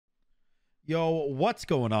Yo, what's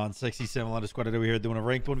going on? Sexy Sam Squad over here doing a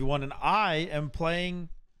ranked 1v1, and I am playing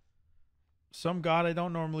some god I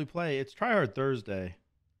don't normally play. It's TryHard Thursday.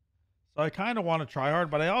 So I kind of want to try hard,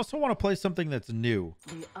 but I also want to play something that's new.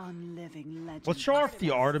 The unliving legend. Let's show off the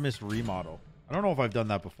Artemis remodel. I don't know if I've done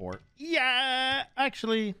that before. Yeah,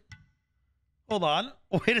 actually, hold on.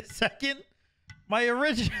 Wait a second. My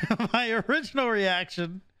original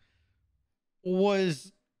reaction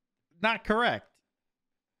was not correct.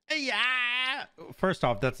 Yeah. First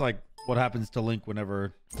off, that's like what happens to Link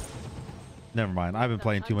whenever. Never mind. I've been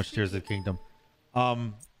playing too much Tears of the Kingdom,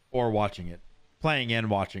 or watching it, playing and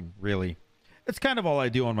watching. Really, it's kind of all I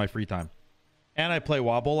do on my free time, and I play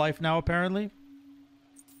Wobble Life now. Apparently,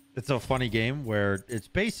 it's a funny game where it's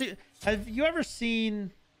basic. Have you ever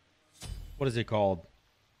seen? What is it called?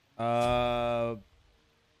 I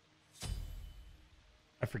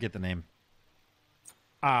forget the name.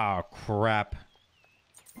 Ah, crap.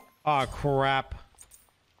 Ah, crap.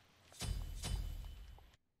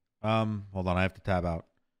 Hold on. I have to tab out.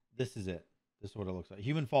 This is it. This is what it looks like.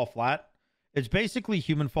 Human Fall Flat. It's basically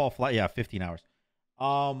Human Fall Flat. Yeah, 15 hours.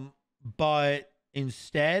 But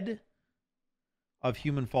instead of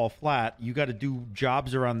Human Fall Flat, you got to do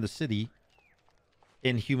jobs around the city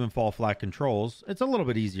in Human Fall Flat controls. It's a little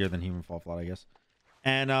bit easier than Human Fall Flat, I guess.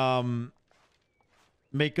 And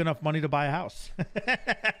make enough money to buy a house.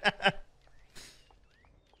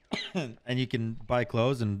 And you can buy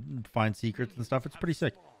clothes and find secrets and stuff. It's pretty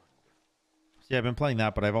sick. So yeah, I've been playing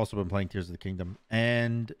that, but I've also been playing Tears of the Kingdom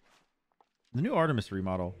and the new Artemis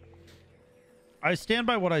remodel. I stand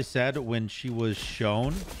by what I said when she was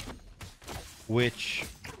shown, which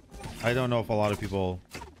I don't know if a lot of people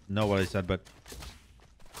know what I said, but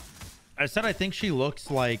I said I think she looks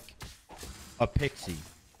like a pixie,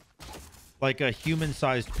 like a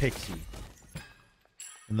human-sized pixie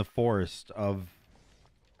in the forest of...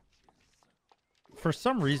 For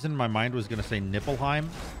some reason, my mind was going to say Nibelheim.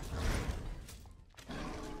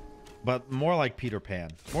 But more like Peter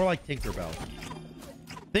Pan. More like Tinkerbell.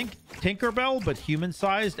 Think Tinkerbell, but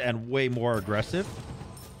human-sized and way more aggressive.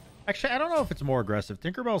 Actually, I don't know if it's more aggressive.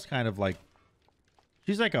 Tinkerbell's kind of like...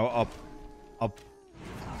 She's like a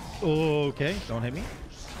okay, don't hit me.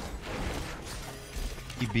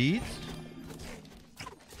 He beads.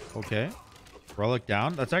 Okay. Relic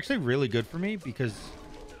down. That's actually really good for me because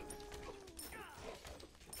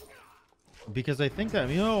I think that...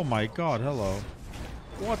 Oh my god, hello.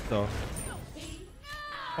 What the...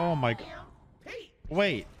 Oh my...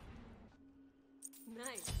 Wait.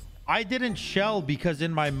 I didn't shell because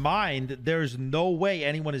in my mind, there's no way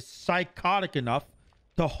anyone is psychotic enough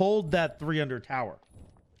to hold that 300 tower.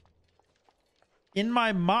 In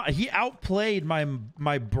my mind, he outplayed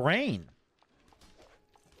my brain.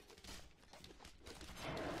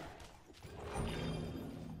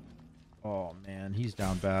 Oh man, he's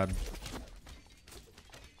down bad.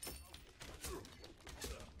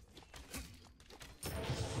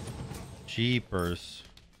 Jeepers.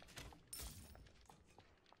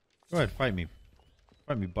 Go ahead, fight me.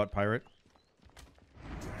 Fight me, butt pirate.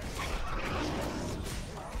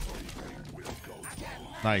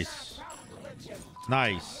 Nice.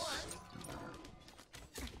 Nice.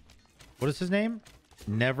 What is his name?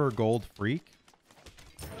 Never Gold Freak?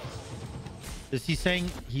 Is he saying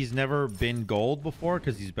he's never been gold before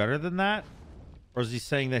because he's better than that? Or is he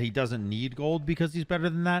saying that he doesn't need gold because he's better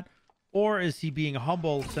than that? Or is he being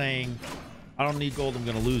humble saying, I don't need gold, I'm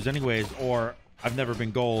going to lose anyways. Or I've never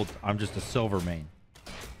been gold, I'm just a silver main.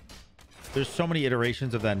 There's so many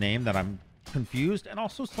iterations of that name that I'm confused and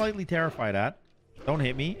also slightly terrified at. Don't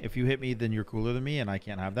hit me. If you hit me, then you're cooler than me and I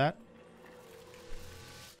can't have that.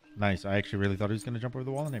 Nice. I actually really thought he was going to jump over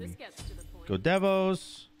the wall and hit me. Go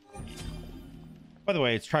Devos. By the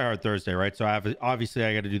way, it's TryHard Thursday, right? So obviously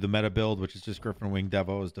I got to do the meta build, which is just Griffin Wing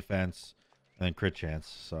Devos, defense, and then crit chance.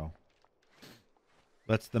 So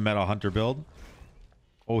that's the meta hunter build.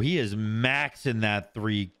 Oh, he is maxing that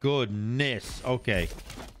 3. Goodness. Okay.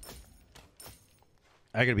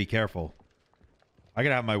 I gotta be careful. I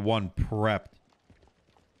gotta have my 1 prepped.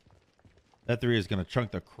 That 3 is gonna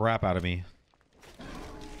chunk the crap out of me.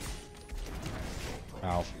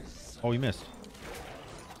 Ow. Oh, he missed.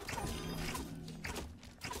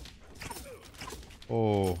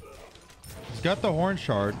 Oh. He's got the horn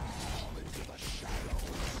shard.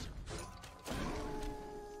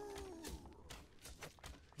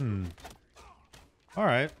 All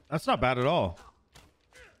right. That's not bad at all.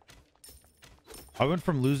 I went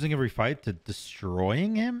from losing every fight to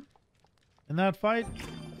destroying him in that fight.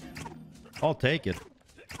 I'll take it.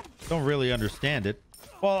 Don't really understand it.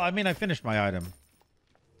 Well, I mean, I finished my item.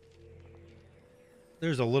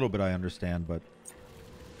 There's a little bit I understand, but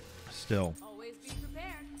still. Always be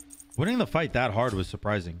prepared. Winning the fight that hard was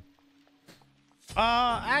surprising.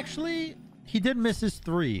 Actually, he did miss his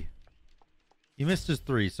 3. He missed his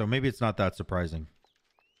 3, so maybe it's not that surprising.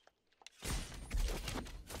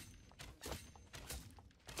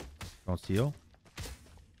 Don't steal.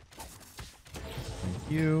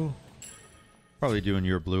 Thank you. Probably doing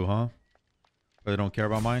your blue, huh? But they don't care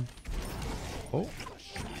about mine. Oh.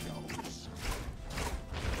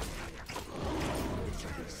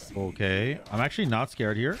 Okay. I'm actually not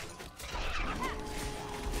scared here.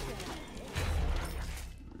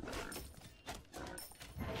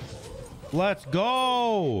 Let's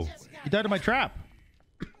go. He died in my trap.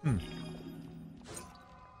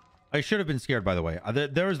 I should have been scared, by the way.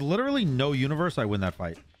 There is literally no universe I win that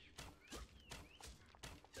fight.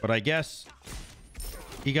 But I guess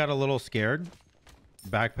he got a little scared.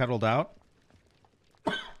 Backpedaled out.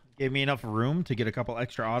 Gave me enough room to get a couple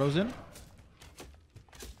extra autos in.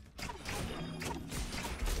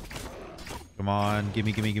 Come on.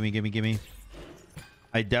 Gimme, gimme, gimme, gimme, gimme.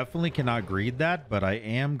 I definitely cannot greed that, but I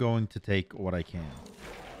am going to take what I can.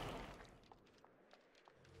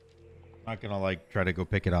 I'm not gonna like try to go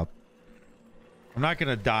pick it up. I'm not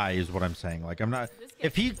gonna die is what I'm saying. Like I'm not,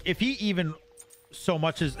 if he even so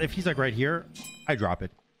much as, if he's like right here, I drop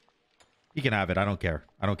it. He can have it. I don't care.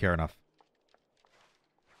 I don't care enough.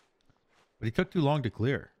 But he took too long to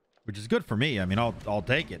clear, which is good for me. I mean, I'll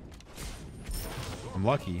take it. I'm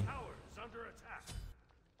lucky.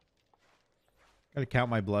 Gotta count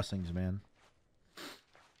my blessings, man.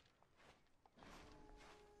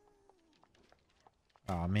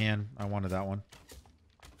 Oh man, I wanted that one.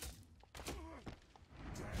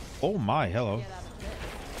 Oh my, hello.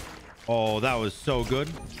 Oh, that was so good.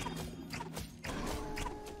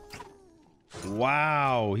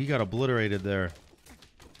 Wow, he got obliterated there.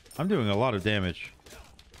 I'm doing a lot of damage.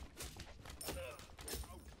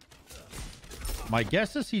 My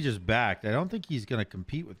guess is he just backed. I don't think he's gonna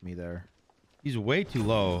compete with me there. He's way too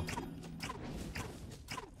low.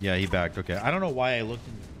 Yeah, he backed. Okay. I don't know why I looked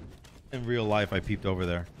in real life. I peeped over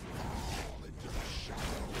there.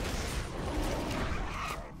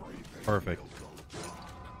 Perfect.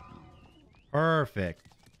 Perfect.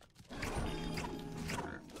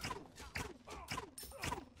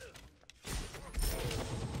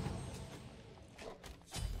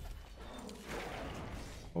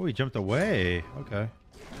 Oh, he jumped away. Okay.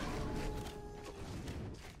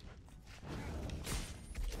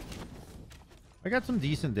 I got some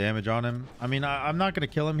decent damage on him. I mean, I'm not going to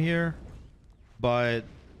kill him here, but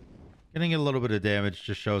getting a little bit of damage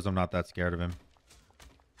just shows I'm not that scared of him.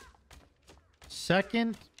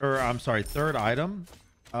 Second, or I'm sorry, third item.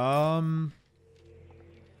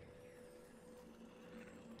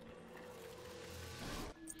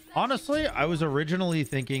 Honestly, I was originally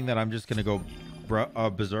thinking that I'm just going to go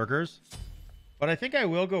Berserkers, but I think I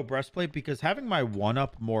will go Breastplate because having my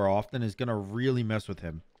 1-up more often is going to really mess with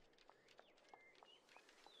him.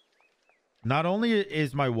 Not only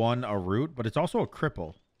is my 1 a root, but it's also a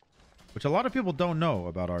cripple, which a lot of people don't know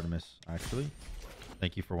about Artemis, actually.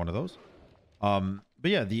 Thank you for one of those. But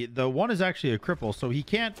yeah, the 1 is actually a cripple, so he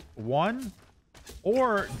can't 1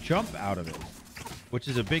 or jump out of it, which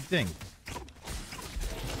is a big thing.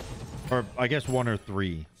 Or I guess 1 or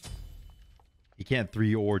 3. He can't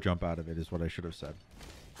 3 or jump out of it is what I should have said.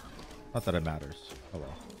 Not that it matters. Oh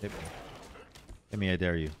well. Hit me. Hit me, I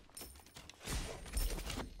dare you.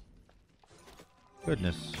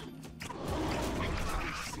 Goodness.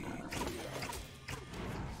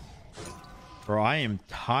 Bro, I am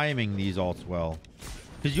timing these ults well.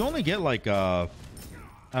 Because you only get like I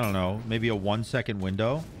don't know, maybe a 1-second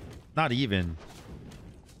window. Not even.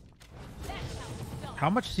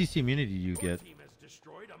 How much CC immunity do you get?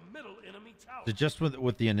 Is it just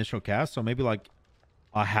with the initial cast? So maybe like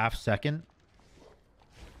a half second?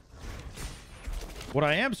 What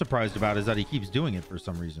I am surprised about is that he keeps doing it for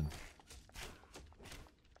some reason.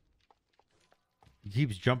 He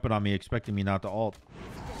keeps jumping on me, expecting me not to ult.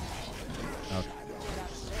 Okay.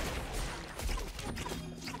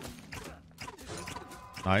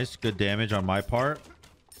 Nice. Good damage on my part.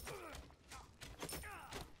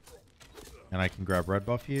 And I can grab red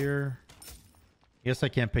buff here. Yes, I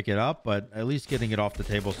can't pick it up, but at least getting it off the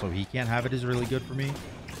table so he can't have it is really good for me.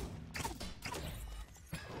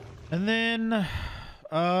 And then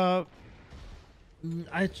I'll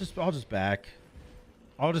just back.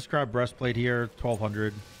 I'll just grab breastplate here,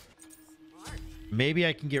 1200. Maybe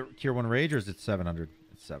I can get tier 1 rage, or is it 700?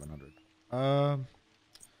 It's 700. All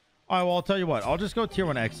right, well, I'll tell you what. I'll just go tier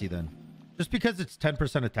 1 XE then. Just because it's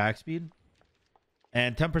 10% attack speed.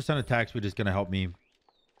 And 10% attack speed is going to help me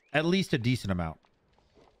at least a decent amount.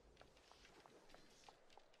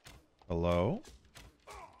 Hello?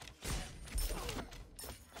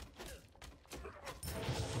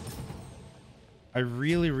 I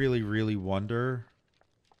really, really, really wonder.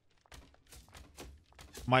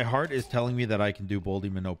 My heart is telling me that I can do Bold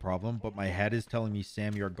Demon no problem, but my head is telling me,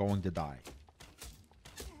 Sam, you're going to die.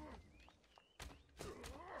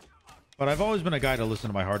 But I've always been a guy to listen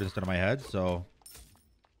to my heart instead of my head, so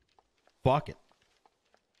fuck it.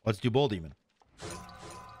 Let's do Bold Demon.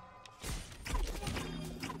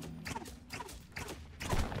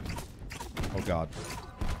 Oh god.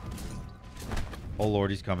 Oh lord,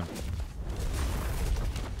 he's coming.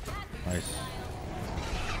 Nice.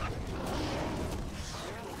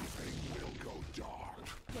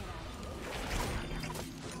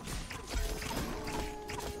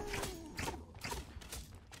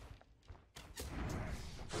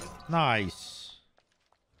 Nice.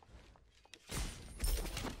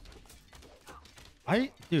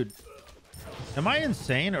 Dude, am I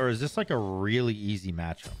insane or is this like a really easy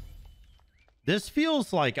matchup? This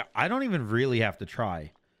feels like I don't even really have to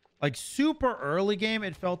try. Like super early game,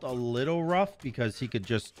 it felt a little rough because he could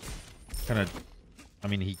just kind of, I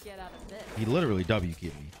mean, he literally W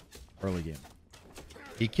killed me early game.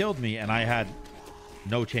 He killed me and I had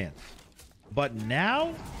no chance. But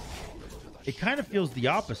now it kind of feels the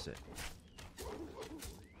opposite.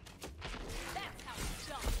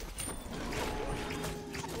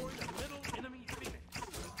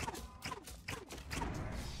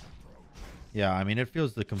 Yeah, I mean, it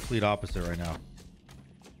feels the complete opposite right now.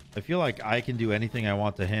 I feel like I can do anything I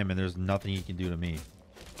want to him, and there's nothing he can do to me.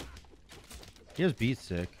 He has beat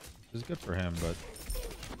sick, which is good for him, but...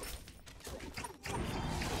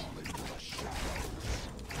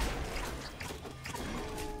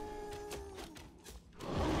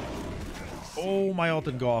 Oh, my ult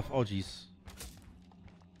didn't go off. Oh, jeez.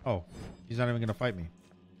 Oh, he's not even going to fight me.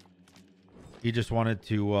 He just wanted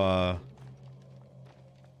to,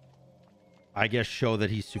 I guess, show that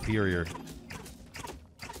he's superior.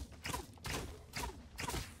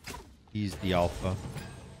 He's the alpha.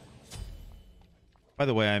 By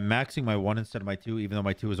the way, I'm maxing my 1 instead of my 2, even though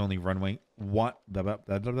my 2 is only one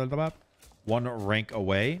rank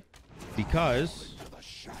away, because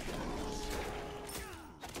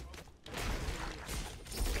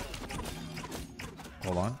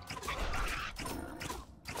hold on.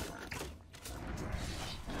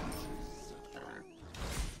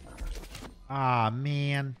 Ah,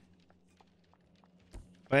 man.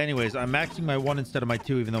 But anyways, I'm maxing my 1 instead of my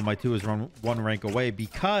 2, even though my 2 is one rank away,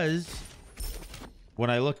 because when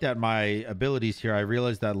I looked at my abilities here, I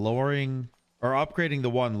realized that lowering or upgrading the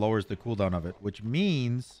 1 lowers the cooldown of it, which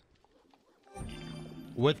means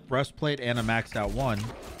with breastplate and a maxed out 1,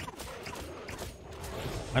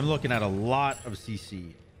 I'm looking at a lot of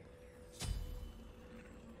CC.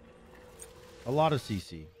 A lot of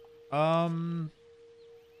CC.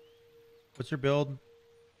 What's your build?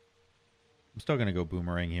 I'm still gonna go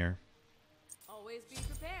boomerang here. Always be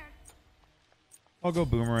prepared. I'll go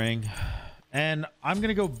boomerang. And I'm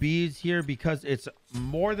gonna go beads here because it's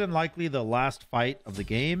more than likely the last fight of the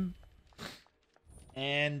game.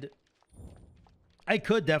 And I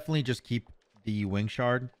could definitely just keep the wing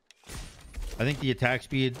shard. I think the attack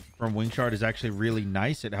speed from wing shard is actually really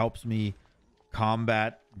nice. It helps me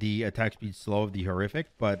combat the attack speed slow of the horrific,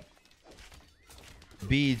 but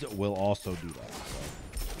beads will also do that,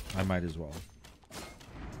 so I might as well.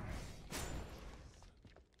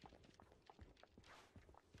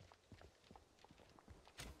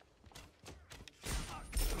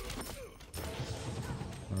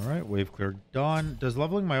 All right, wave clear done. Does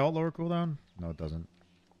leveling my ult lower cooldown? No, it doesn't.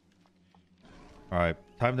 All right,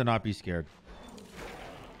 time to not be scared.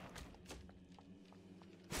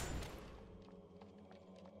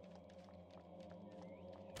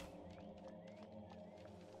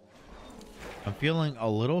 I'm feeling a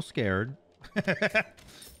little scared.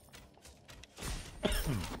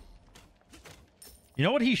 You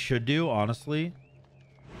know what he should do, honestly?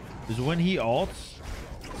 Is when he ults...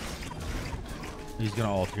 He's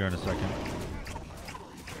gonna ult here in a second.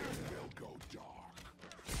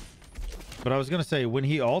 But I was gonna say, when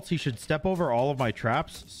he ults, he should step over all of my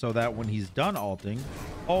traps so that when he's done ulting...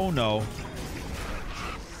 Oh, no.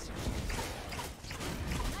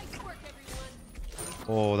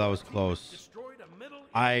 Oh, that was close.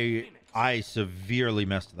 I severely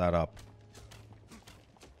messed that up.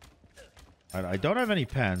 I don't have any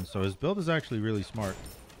pen, so his build is actually really smart.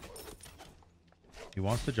 He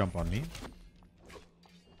wants to jump on me.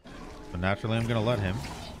 So naturally, I'm going to let him.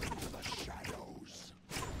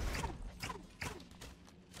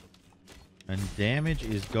 And damage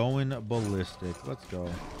is going ballistic. Let's go.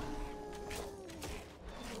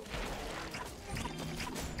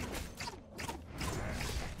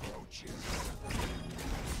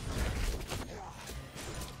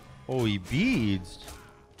 Oh, he beads.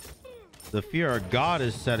 The fear of God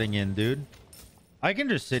is setting in, dude. I can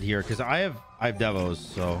just sit here because I have devos,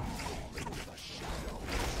 so.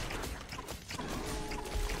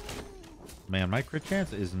 Man, my crit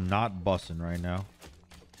chance is not bussing right now.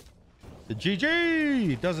 The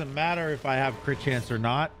GG! Doesn't matter if I have crit chance or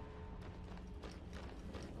not.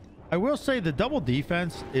 I will say the double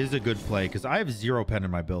defense is a good play because I have 0 pen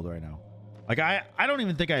in my build right now. Like I don't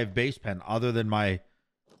even think I have base pen other than my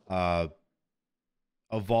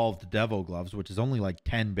evolved Devo gloves, which is only like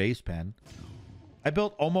 10 base pen. I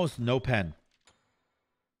built almost no pen.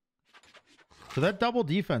 So that double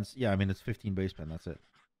defense, yeah, I mean, it's 15 base pen. That's it.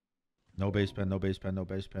 No base pen, no base pen, no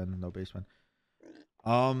base pen, no base pen.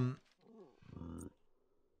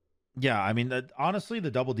 Yeah, I mean, honestly,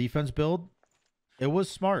 the double defense build, it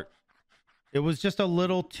was smart. It was just a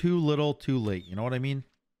little too late. You know what I mean?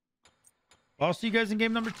 I'll see you guys in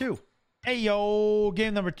game number 2. Hey, yo,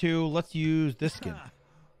 game number 2. Let's use this skin.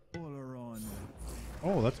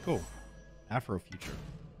 Oh, that's cool. Afro future.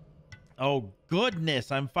 Oh,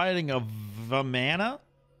 goodness. I'm fighting a Vamana?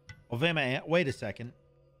 Oh, Vamana. Wait a second.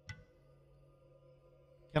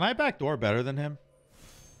 Can I backdoor better than him?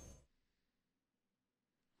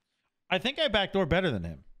 I think I backdoor better than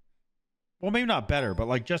him. Well, maybe not better, but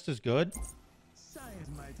like just as good.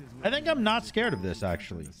 I think I'm not scared of this,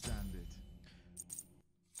 actually.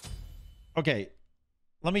 Okay,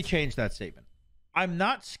 let me change that statement. I'm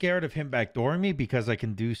not scared of him backdooring me because I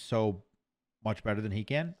can do so much better than he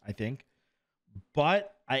can, I think.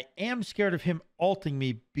 But I am scared of him ulting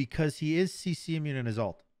me because he is CC immune in his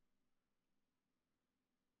ult.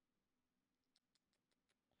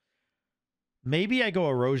 Maybe I go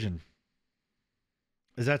erosion.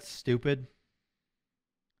 Is that stupid?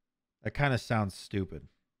 That kind of sounds stupid.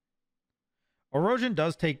 Erosion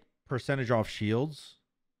does take percentage off shields.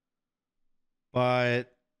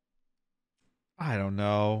 But I don't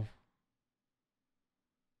know.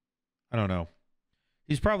 I don't know.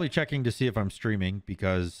 He's probably checking to see if I'm streaming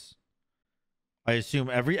because I assume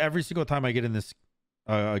every single time I get in this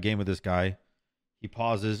a game with this guy, he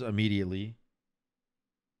pauses immediately.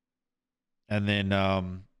 And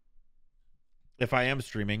then if I am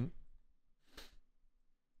streaming,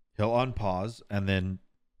 he'll unpause and then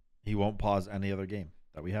he won't pause any other game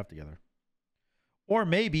that we have together. Or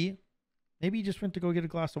maybe he just went to go get a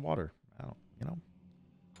glass of water. I don't, you know.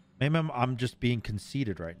 Maybe I'm just being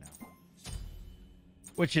conceited right now.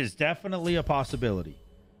 Which is definitely a possibility.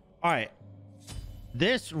 All right.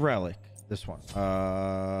 This relic. This one.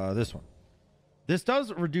 This one. This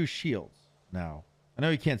does reduce shields now. I know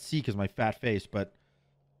you can't see because my fat face, but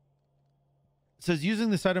it says using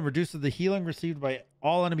this item reduces the healing received by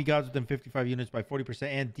all enemy gods within 55 units by 40%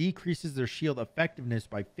 and decreases their shield effectiveness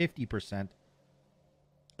by 50%.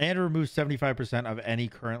 And removes 75% of any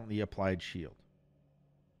currently applied shield.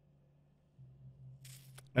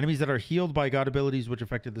 Enemies that are healed by god abilities which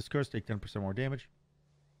affected this curse take 10% more damage.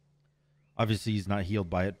 Obviously, he's not healed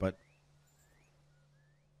by it, but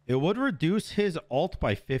it would reduce his ult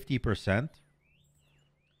by 50%.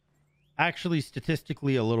 Actually,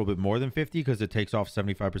 statistically, a little bit more than 50 because it takes off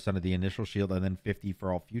 75% of the initial shield and then 50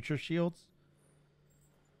 for all future shields.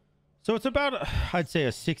 So it's about, I'd say, a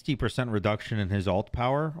 60% reduction in his ult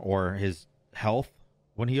power or his health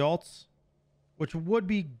when he ults, which would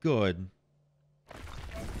be good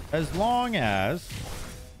as long as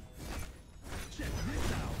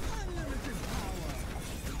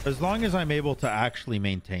I'm able to actually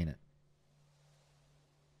maintain it.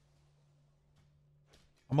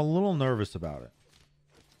 I'm a little nervous about it.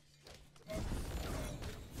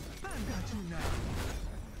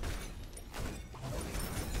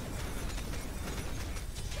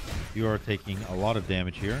 You are taking a lot of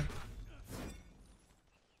damage here.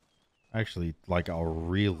 Actually, like a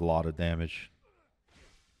real lot of damage.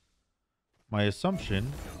 My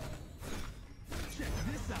assumption...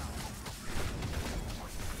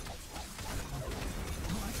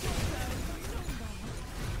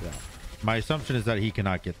 Yeah. My assumption is that he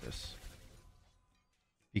cannot get this.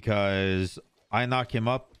 Because I knock him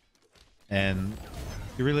up and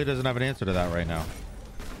he really doesn't have an answer to that right now.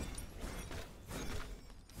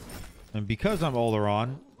 And because I'm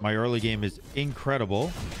Oleron, my early game is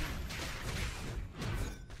incredible.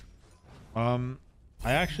 I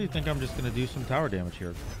actually think I'm just going to do some tower damage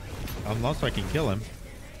here. Unless I can kill him.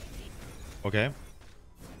 Okay.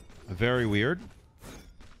 Very weird.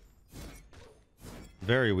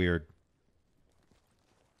 Very weird.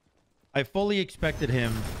 I fully expected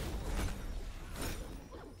him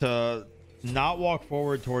to not walk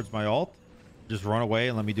forward towards my ult. Just run away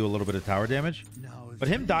and let me do a little bit of tower damage. But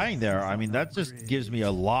him dying there, I mean, that just gives me a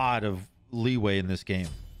lot of leeway in this game.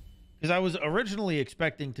 Because I was originally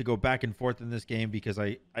expecting to go back and forth in this game because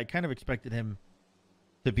I kind of expected him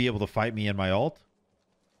to be able to fight me in my ult.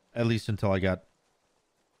 At least until I got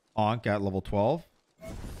Onk at level 12.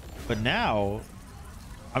 But now,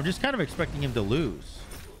 I'm just kind of expecting him to lose.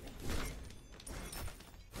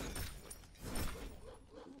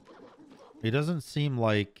 It doesn't seem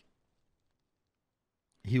like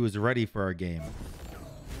he was ready for a game.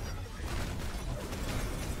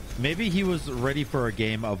 Maybe he was ready for a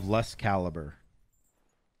game of less caliber.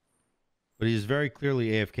 But he's very clearly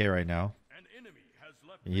AFK right now.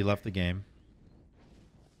 He left the game.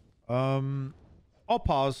 I'll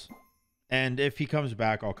pause. And if he comes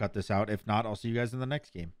back, I'll cut this out. If not, I'll see you guys in the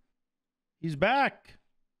next game. He's back.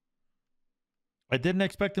 I didn't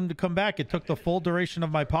expect him to come back. It took the full duration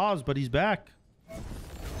of my pause, but he's back.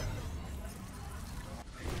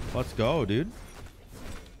 Let's go, dude.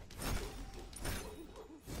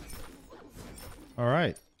 All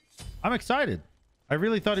right. I'm excited. I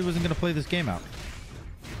really thought he wasn't going to play this game out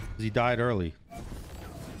because he died early.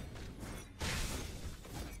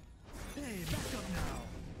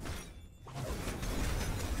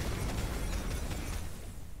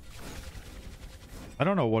 I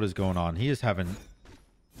don't know what is going on. He is having...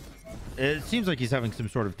 It seems like he's having some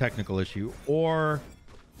sort of technical issue, or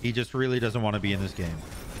he just really doesn't want to be in this game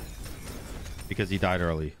because he died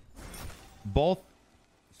early. Both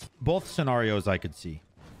scenarios I could see.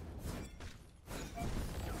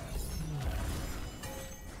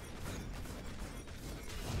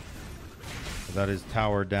 So that is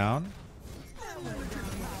tower down.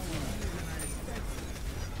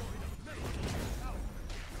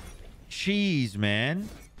 Jeez, man.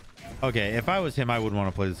 Okay, if I was him, I wouldn't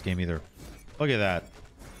want to play this game either. Look at that.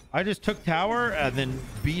 I just took tower and then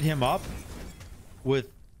beat him up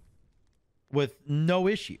with no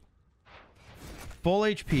issue. Full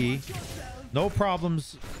HP. No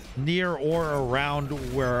problems near or around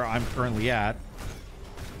where I'm currently at.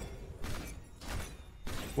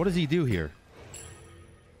 What does he do here?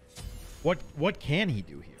 What can he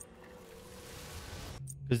do here?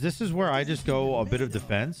 Because this is where I just go a bit of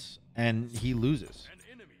defense and he loses.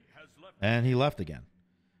 And he left again.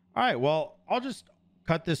 All right, well, I'll just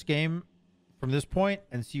cut this game from this point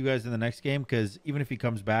and see you guys in the next game, because even if he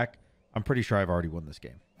comes back, I'm pretty sure I've already won this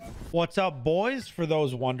game. What's up, boys? For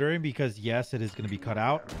those wondering, because yes, it is going to be cut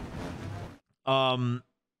out.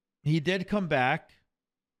 He did come back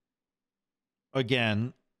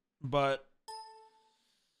again, but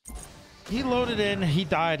he loaded in, he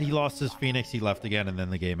died, he lost his Phoenix, he left again, and then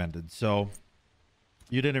the game ended. So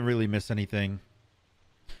you didn't really miss anything.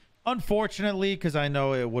 Unfortunately, because I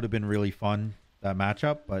know it would have been really fun, that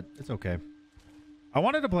matchup, but it's okay. I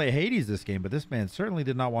wanted to play Hades this game, but this man certainly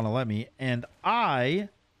did not want to let me. And I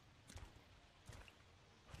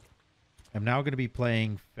am now going to be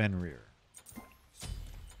playing Fenrir.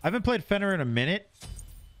 I haven't played Fenrir in a minute.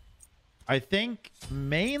 I think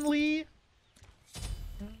mainly...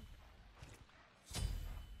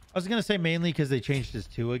 I was going to say mainly because they changed his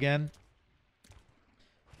 2 again.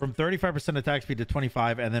 From 35% attack speed to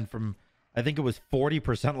 25, and then from, I think it was 40%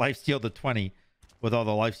 lifesteal to 20 with all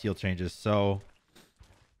the lifesteal changes. So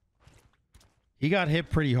he got hit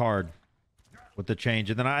pretty hard with the change.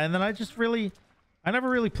 And then I just really, I never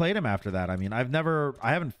really played him after that. I mean, I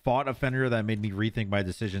haven't fought a Fenrir that made me rethink my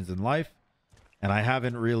decisions in life. And I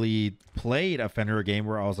haven't really played a Fenrir game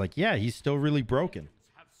where I was like, yeah, he's still really broken.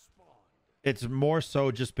 It's more so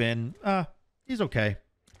just been, he's okay.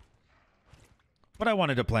 But I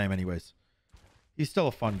wanted to play him anyways. He's still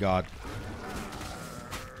a fun god.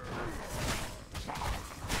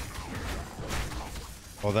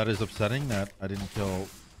 Oh, that is upsetting that I didn't kill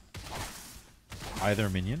either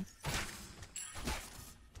minion.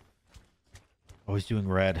 Oh, he's doing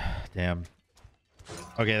red. Damn.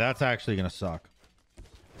 Okay, that's actually going to suck.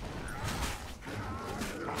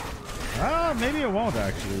 Maybe it won't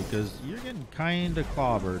actually, because you're getting kind of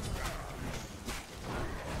clobbered.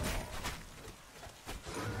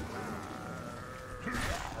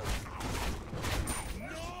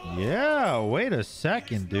 Yeah, wait a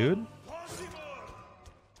second, dude.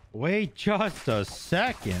 Wait just a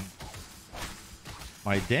second.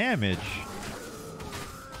 My damage.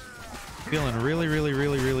 Feeling really, really,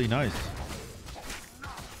 really, really nice.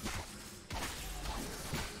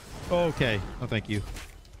 Okay. Oh, thank you.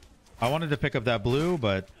 I wanted to pick up that blue,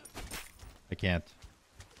 but I can't.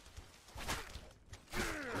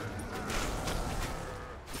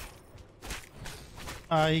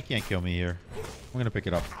 He can't kill me here. I'm going to pick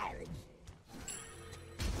it up.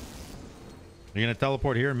 Are you going to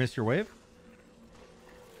teleport here and miss your wave?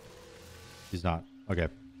 He's not. Okay.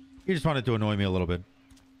 He just wanted to annoy me a little bit.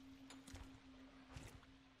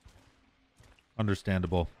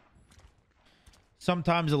 Understandable.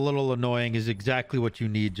 Sometimes a little annoying is exactly what you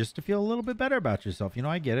need just to feel a little bit better about yourself. You know,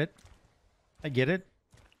 I get it. I get it.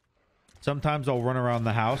 Sometimes I'll run around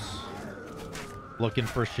the house looking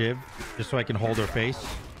for Shiv just so I can hold her face.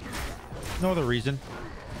 No other reason.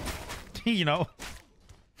 You know,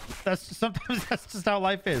 sometimes that's just how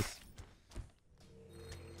life is.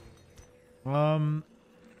 We're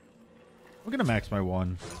gonna max my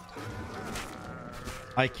 1.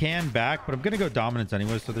 I can back, but I'm gonna go dominance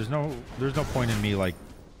anyway, so there's no point in me like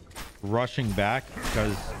rushing back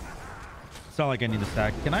because it's not like I need to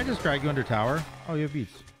stack. Can I just drag you under tower? Oh, you have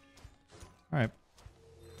beats. All right,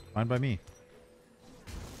 fine by me.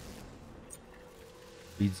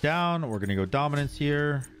 Beats down. We're gonna go dominance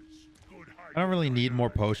here. I don't really need more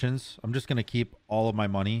potions. I'm just gonna keep all of my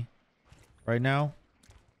money right now.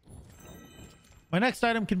 My next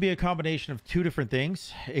item can be a combination of 2 different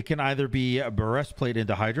things. It can either be a breastplate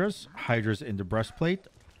into hydras, hydras into breastplate.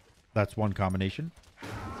 That's one combination.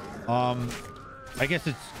 I guess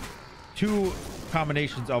it's 2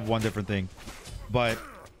 combinations of one different thing. But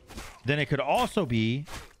then it could also be,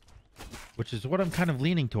 which is what I'm kind of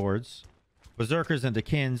leaning towards, berserkers into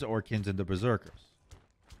kins or kins into berserkers.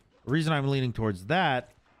 The reason I'm leaning towards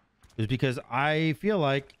that is because I feel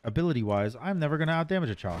like ability-wise, I'm never going to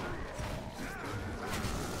outdamage a chalk.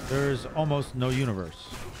 There's almost no universe.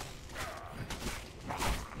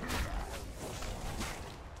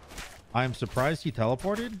 I'm surprised he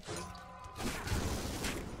teleported.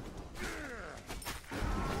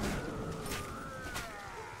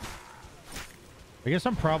 I guess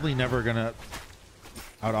I'm probably never gonna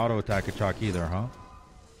out auto attack a chalk either, huh?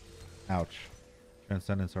 Ouch.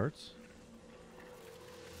 Transcendence hurts.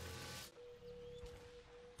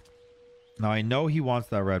 Now I know he wants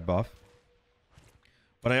that red buff.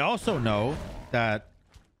 But I also know that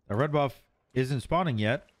the red buff isn't spawning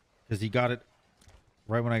yet because he got it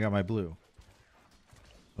right when I got my blue.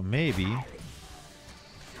 So maybe.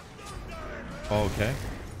 Oh, okay.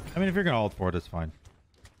 I mean, if you're going to ult for it, it's fine.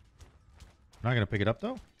 I'm not going to pick it up,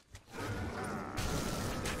 though.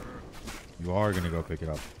 You are going to go pick it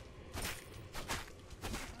up.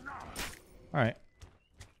 All right.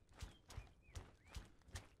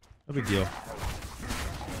 No big deal.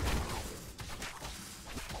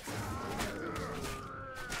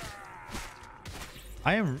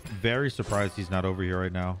 I am very surprised he's not over here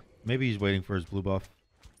right now. Maybe he's waiting for his blue buff.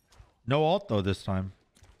 No ult, though, this time.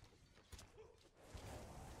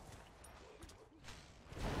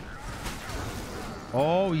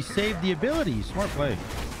 Oh, he saved the ability. Smart play.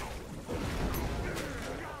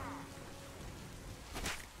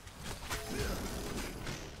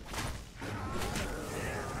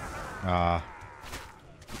 Ah.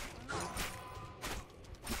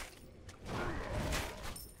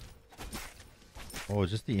 Oh,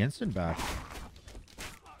 just the instant back.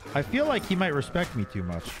 I feel like he might respect me too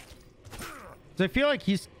much. I feel like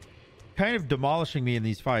he's kind of demolishing me in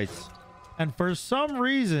these fights. And for some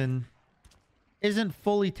reason, isn't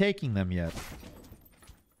fully taking them yet.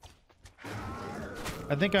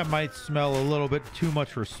 I think I might smell a little bit too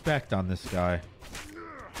much respect on this guy.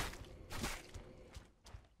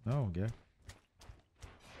 Oh, okay.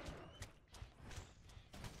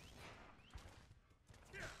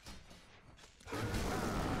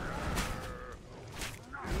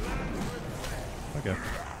 Okay.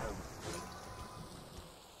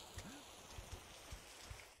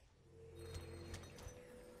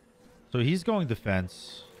 So he's going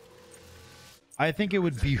defense. I think it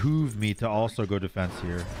would behoove me to also go defense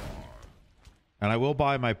here. And I will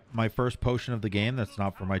buy my first potion of the game. That's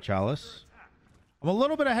not for my chalice. I'm a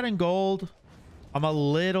little bit ahead in gold. I'm a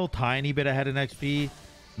little tiny bit ahead in XP.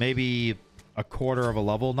 Maybe a quarter of a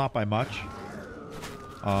level. Not by much.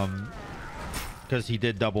 Because he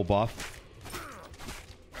did double buff.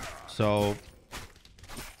 So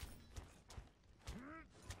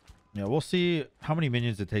yeah, we'll see how many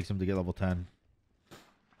minions it takes him to get level 10.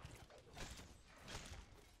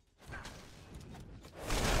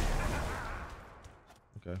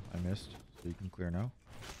 Okay, I missed. So you can clear now.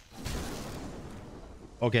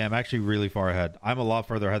 Okay, I'm actually really far ahead. I'm a lot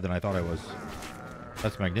further ahead than I thought I was.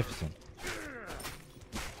 That's magnificent.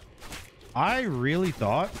 I really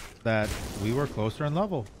thought that we were closer in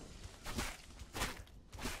level.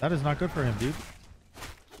 That is not good for him, dude.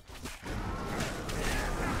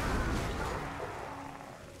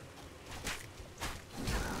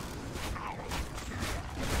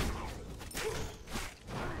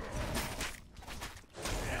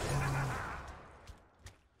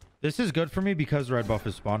 This is good for me because red buff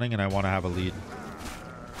is spawning and I want to have a lead.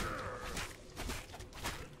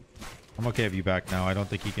 I'm okay if you back now. I don't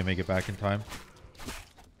think he can make it back in time.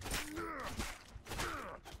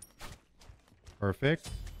 Perfect.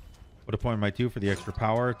 Put a point in my 2 for the extra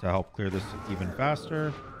power to help clear this even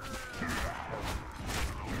faster.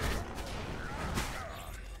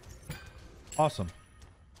 Awesome.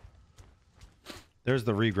 There's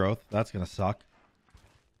the regrowth. That's going to suck.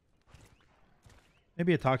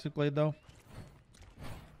 Maybe a Toxic Blade, though.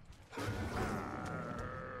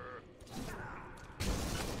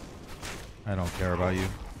 I don't care about you.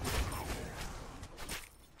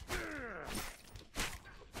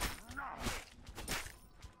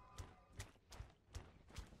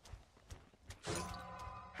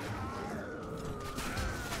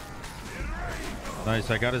 Nice,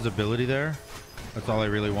 I got his ability there. That's all I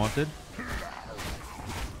really wanted.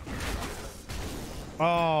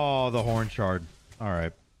 Oh, the Horn Shard. All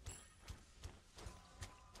right.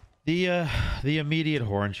 The immediate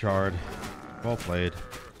Horn Shard. Well played.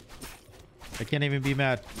 I can't even be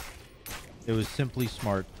mad. It was simply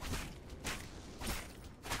smart.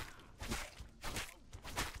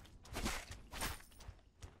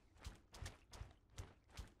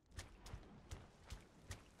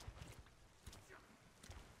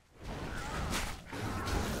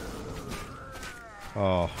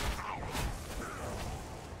 Oh.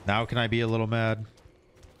 Now can I be a little mad?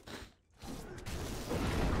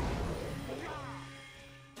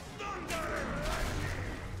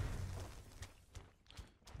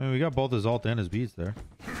 I mean, we got both his ult and his beads there.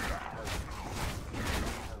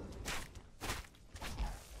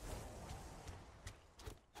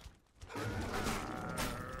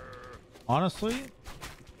 Honestly,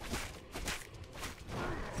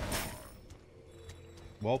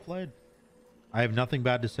 well played. I have nothing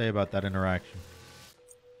bad to say about that interaction.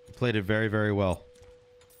 He played it very, very well.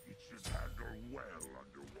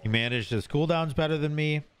 He managed his cooldowns better than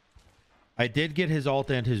me. I did get his ult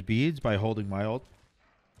and his beads by holding my ult.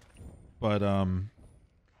 But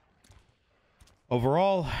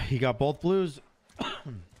overall, he got both blues.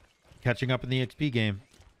 Catching up in the XP game.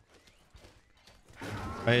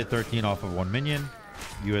 I hit 13 off of 1 minion.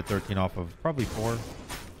 You hit 13 off of probably 4.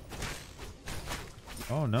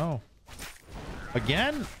 Oh no.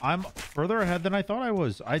 Again, I'm further ahead than I thought I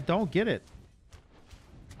was. I don't get it.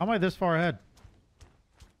 How am I this far ahead?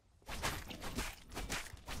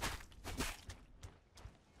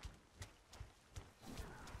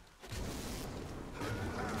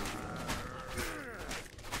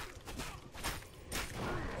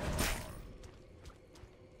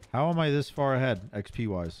 How am I this far ahead, XP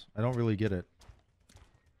wise? I don't really get it.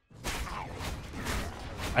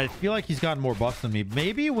 I feel like he's gotten more buffs than me.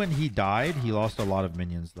 Maybe when he died, he lost a lot of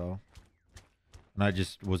minions, though. And I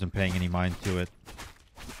just wasn't paying any mind to it.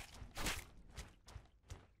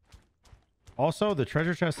 Also, the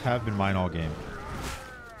treasure chests have been mine all game.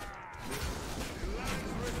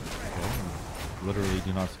 Okay. Literally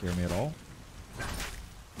do not scare me at all.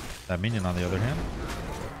 That minion, on the other hand.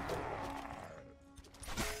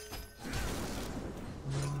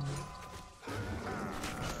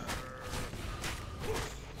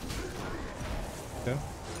 Okay.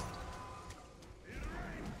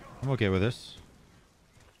 I'm okay with this.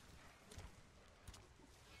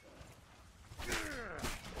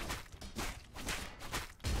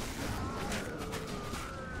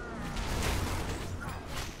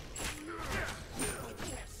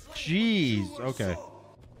 Jeez. Okay.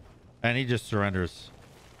 And he just surrenders.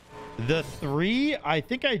 The 3, I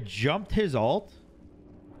think I jumped his ult.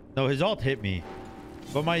 No, his ult hit me.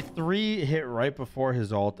 But my 3 hit right before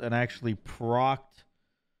his ult and actually procced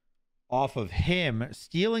off of him,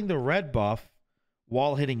 stealing the red buff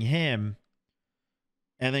while hitting him,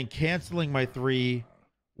 and then canceling my 3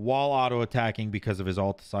 while auto-attacking because of his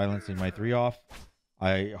ult silencing my 3 off.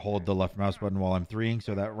 I hold the left mouse button while I'm 3ing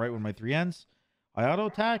so that right when my 3 ends, I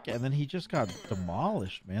auto-attack, and then he just got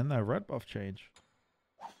demolished, man. That red buff change.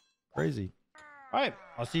 Crazy. All right,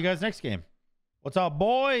 I'll see you guys next game. What's up,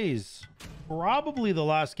 boys? Probably the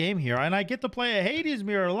last game here, and I get to play a Hades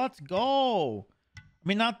mirror. Let's go. I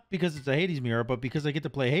mean, not because it's a Hades mirror, but because I get to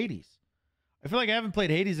play Hades. I feel like I haven't played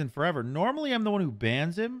Hades in forever. Normally, I'm the one who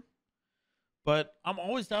bans him, but I'm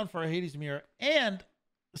always down for a Hades mirror. And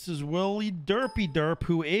this is Willie Derpy Derp,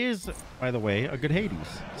 who is, by the way, a good Hades.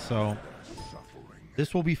 So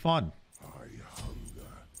this will be fun.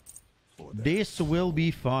 This will be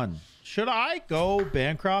fun. Should I go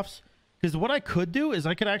Bancrofts? Because what I could do is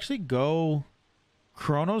I could actually go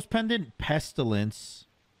Chronos Pendant, Pestilence.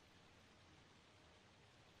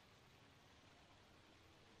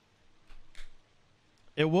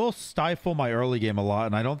 It will stifle my early game a lot,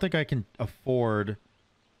 and I don't think I can afford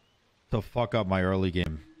to fuck up my early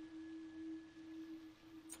game.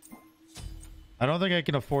 I don't think I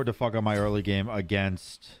can afford to fuck up my early game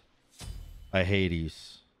against a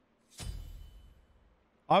Hades.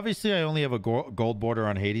 Obviously, I only have a gold border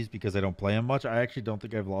on Hades because I don't play him much. I actually don't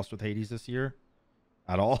think I've lost with Hades this year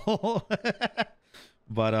at all.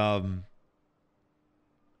 But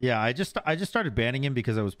yeah, I just started banning him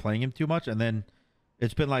because I was playing him too much, and then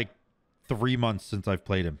it's been like 3 months since I've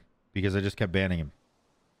played him because I just kept banning him.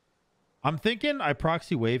 I'm thinking I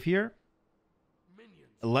proxy wave here,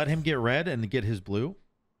 let him get red and get his blue.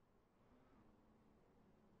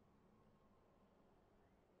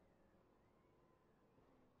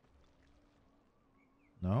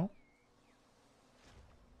 No?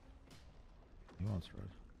 He wants red.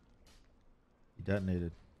 He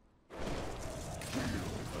detonated.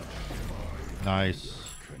 Nice.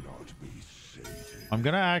 I'm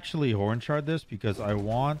gonna actually horn shard this because I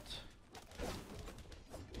want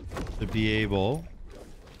to be able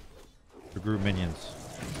to group minions.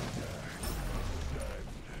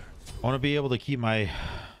 I want to be able to keep my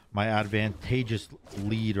advantageous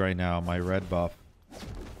lead right now, my red buff.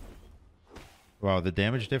 Wow, the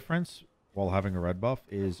damage difference while having a red buff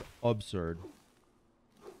is absurd.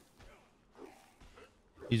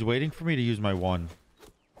 He's waiting for me to use my one,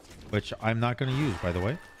 which I'm not going to use, by the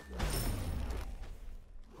way.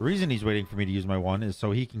 The reason he's waiting for me to use my one is so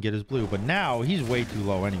he can get his blue, but now he's way too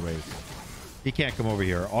low anyways. He can't come over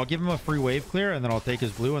here. I'll give him a free wave clear, and then I'll take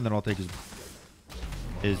his blue, and then I'll take his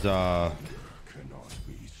well,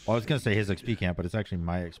 I was going to say his XP camp, but it's actually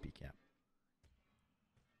my XP camp.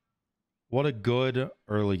 What a good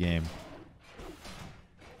early game.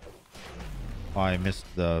 Oh, I missed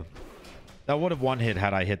the... That would have one hit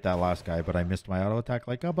had I hit that last guy, but I missed my auto attack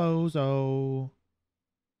like a bozo.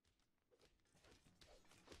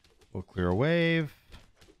 We'll clear a wave.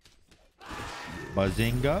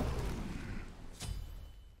 Bazinga.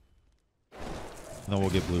 And then we'll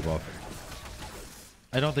get blue buff.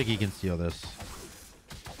 I don't think he can steal this.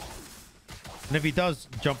 And if he does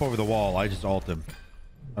jump over the wall, I just ult him.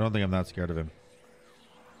 I don't think I'm that scared of him.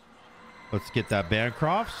 Let's get that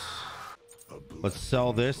Bancrofts. Let's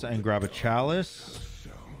sell this and grab a chalice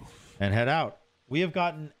and head out. We have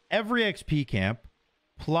gotten every XP camp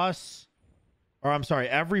plus, or I'm sorry,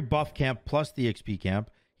 every buff camp plus the XP camp.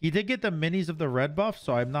 He did get the minis of the red buff,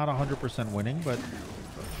 so I'm not 100% winning, but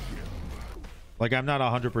like I'm not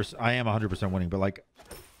 100%. I am 100% winning, but like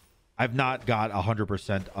I've not got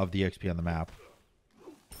 100% of the XP on the map.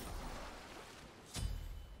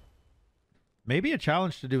 Maybe a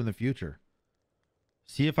challenge to do in the future.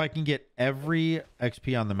 See if I can get every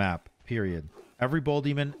XP on the map, period. Every bull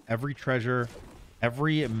demon, every treasure,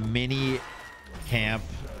 every mini camp.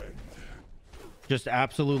 Just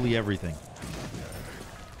absolutely everything.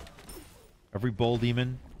 Every bull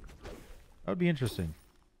demon. That would be interesting.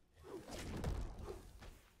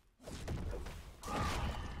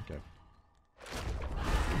 Okay.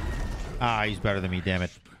 Ah, he's better than me, damn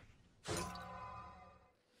it.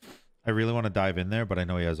 I really want to dive in there, but I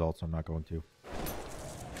know he has ult, so I'm not going to.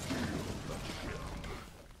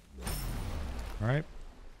 All right.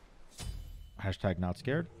 Hashtag not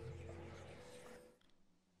scared.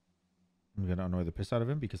 I'm going to annoy the piss out of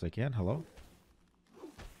him because I can. Hello.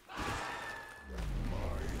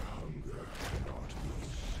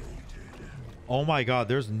 Oh my god,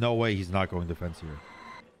 there's no way he's not going defense here.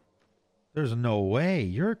 There's no way.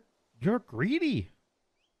 You're greedy.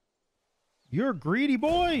 You're a greedy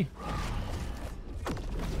boy.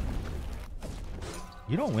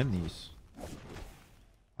 You don't win these.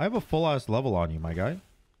 I have a full ass level on you, my guy.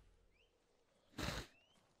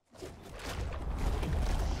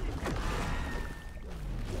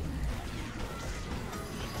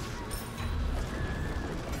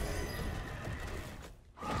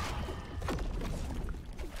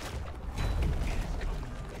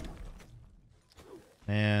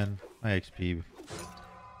 Man, my XP.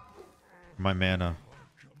 My mana.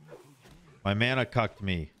 My mana cucked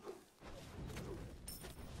me.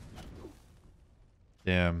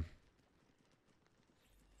 Damn.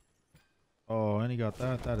 Oh, and he got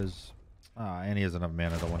that. That is... Ah, and he has enough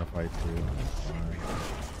mana to win a fight, too.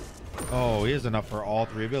 Fine. Oh, he has enough for all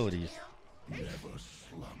three abilities.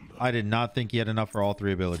 I did not think he had enough for all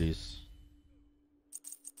three abilities.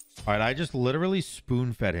 Alright, I just literally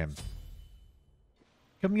spoon-fed him.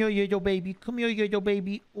 Come here, yo baby. Come here, yo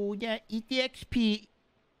baby. Oh, yeah. Eat the XP.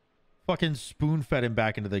 Fucking spoon-fed him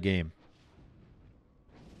back into the game.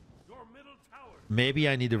 Maybe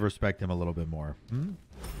I need to respect him a little bit more.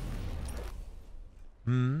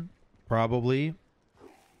 Probably.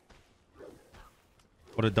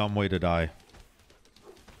 What a dumb way to die.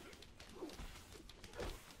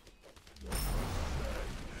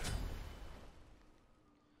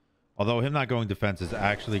 Although him not going defense is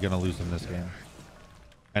actually going to lose him this game.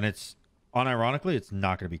 And it's, unironically, it's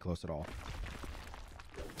not going to be close at all.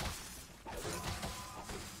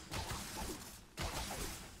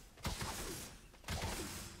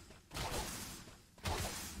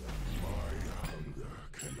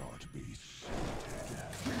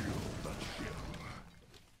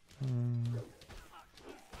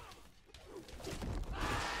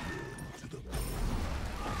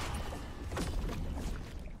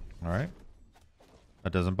 right.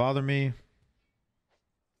 That doesn't bother me.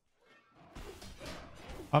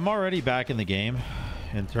 I'm already back in the game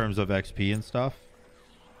in terms of XP and stuff.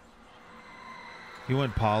 He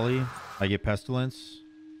went poly. I get pestilence.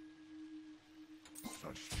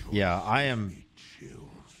 Yeah, I am.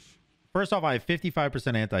 First off, I have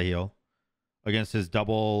 55% anti-heal against his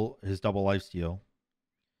double lifesteal.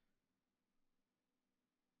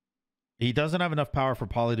 He doesn't have enough power for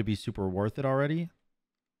poly to be super worth it already.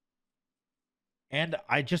 And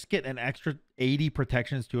I just get an extra 80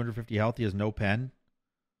 protections, 250 health. He has no pen.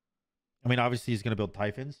 I mean, obviously he's going to build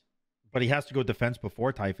Typhons, but he has to go defense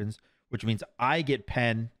before Typhons, which means I get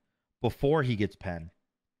pen before he gets pen.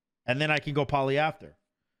 And then I can go poly after.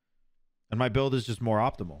 And my build is just more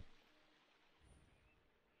optimal.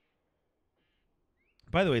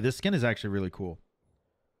 By the way, this skin is actually really cool.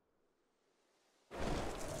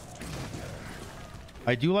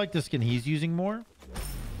 I do like the skin he's using more,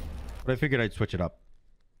 but I figured I'd switch it up.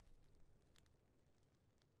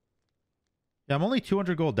 Yeah, I'm only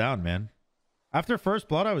 200 gold down, man. After first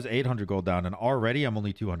blood, I was 800 gold down, and already I'm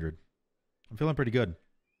only 200. I'm feeling pretty good.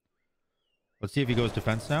 Let's see if he goes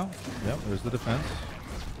defense now. Yep, there's the defense.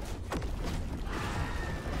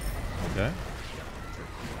 Okay.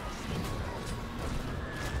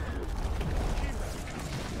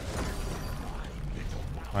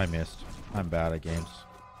 I missed. I'm bad at games.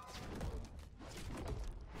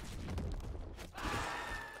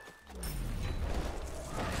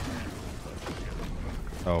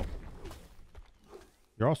 Oh.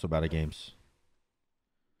 You're also bad at games.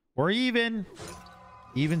 We're even.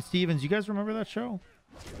 Even Stevens. You guys remember that show?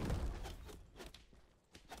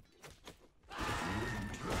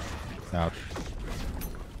 Ouch.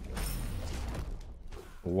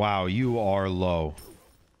 Wow, you are low.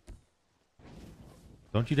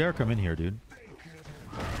 Don't you dare come in here, dude.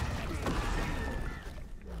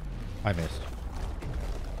 I missed.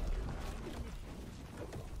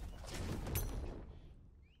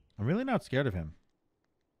 I'm really not scared of him.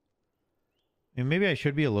 I mean, maybe I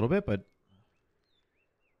should be a little bit, but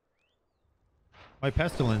my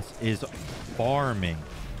pestilence is farming.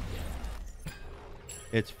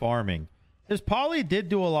 It's farming. His poly did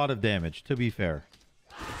do a lot of damage, to be fair.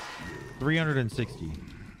 360,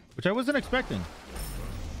 which I wasn't expecting.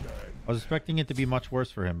 I was expecting it to be much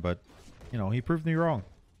worse for him, but you know, he proved me wrong.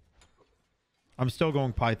 I'm still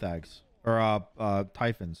going Pythags or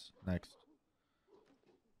Typhons next.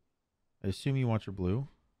 I assume you want your blue.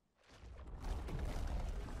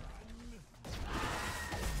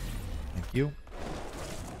 Thank you.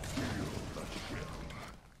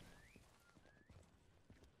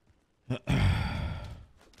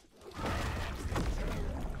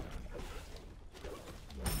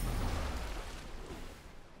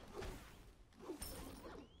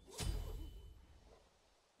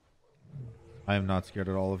 I am not scared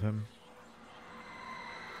at all of him.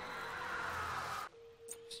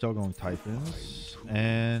 Still going Typhons.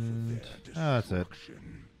 And that's it.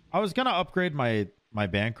 I was going to upgrade my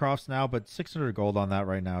Bancrofts now, but 600 gold on that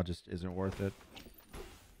right now just isn't worth it.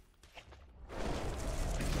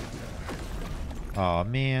 Oh,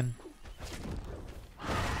 man.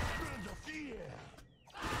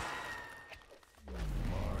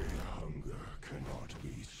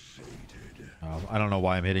 Oh, I don't know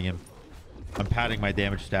why I'm hitting him. I'm padding my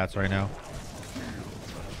damage stats right now.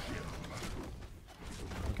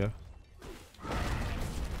 Okay.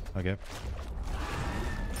 Okay.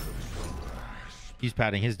 He's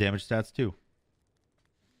padding his damage stats too.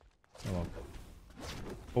 Oh well.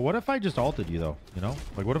 But what if I just ulted you though? You know?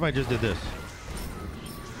 Like what if I just did this?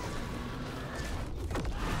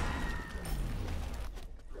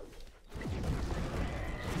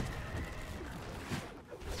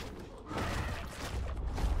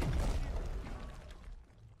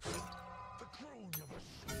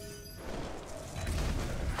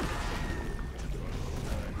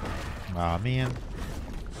 Aw, man.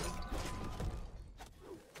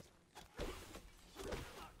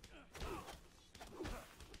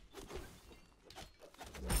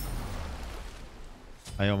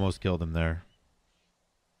 I almost killed him there.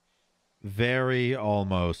 Very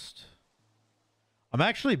almost. I'm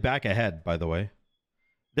actually back ahead, by the way.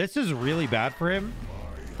 This is really bad for him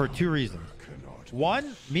for two reasons.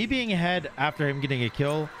 One, me being ahead after him getting a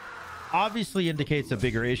kill obviously indicates a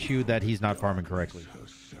bigger issue that he's not farming correctly.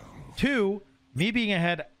 Two, me being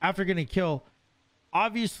ahead after getting a kill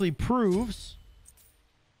obviously proves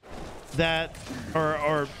that,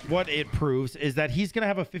 or what it proves is that he's going to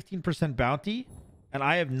have a 15% bounty and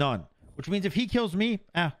I have none. Which means if he kills me,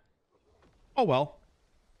 oh well.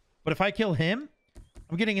 But if I kill him,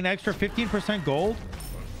 I'm getting an extra 15% gold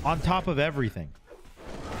on top of everything.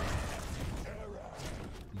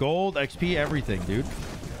 Gold, XP, everything, dude.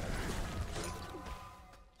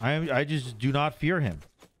 I just do not fear him.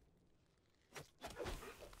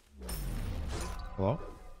 Hello?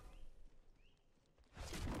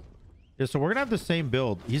 Yeah, so we're gonna have the same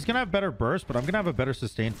build. He's gonna have better burst, but I'm gonna have a better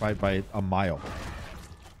sustained fight by a mile.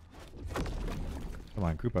 Come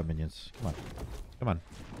on, group up minions. Come on. Come on.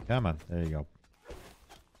 Come on. There you go.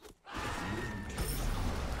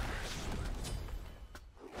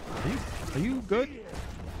 Are you good?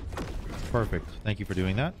 Perfect. Thank you for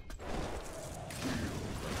doing that.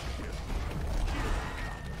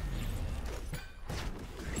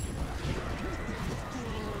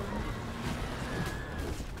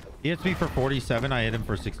 He hits me for 47. I hit him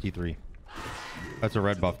for 63. That's a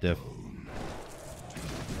red buff diff.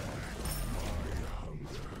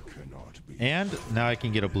 And now I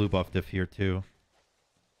can get a blue buff diff here too.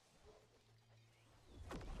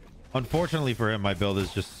 Unfortunately for him, my build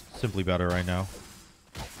is just simply better right now.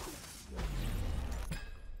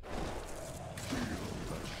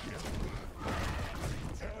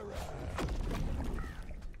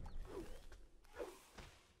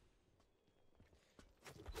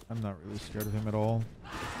 I'm not really scared of him at all.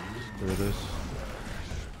 Just clear this.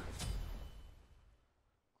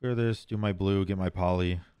 Clear this, do my blue, get my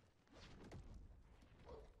poly.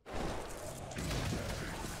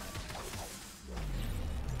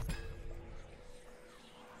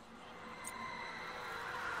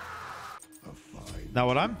 Now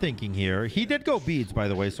what I'm thinking here, he did go beads, by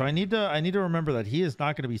the way, so I need to remember that he is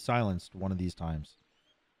not going to be silenced one of these times.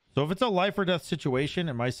 So if it's a life or death situation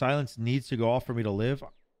and my silence needs to go off for me to live,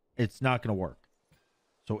 it's not going to work.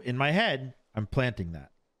 So in my head, I'm planting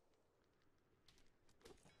that.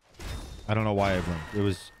 I don't know why I blinked. It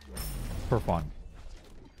was for fun.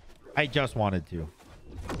 I just wanted to.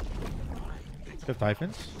 5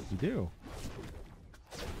 hyphens? You do.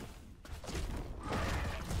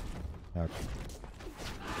 Ouch.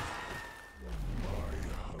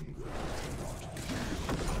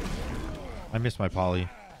 I missed my poly.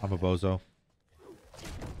 I'm a bozo.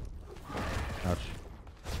 Ouch.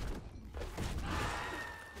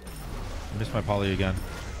 I missed my poly again.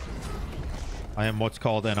 I am what's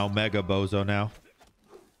called an omega bozo now.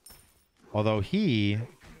 Although he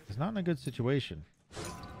is not in a good situation.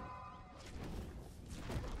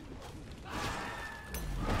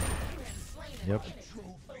 Yep.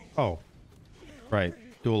 Oh. Right.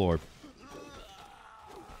 Dual orb.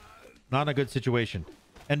 Not in a good situation.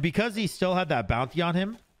 And because he still had that bounty on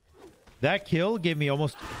him, that kill gave me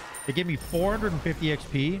almost... It gave me 450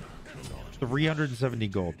 XP, 370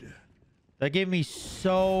 gold. That gave me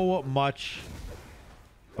so much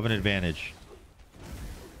of an advantage.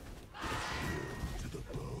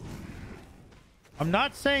 I'm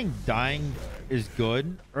not saying dying is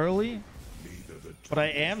good early, but I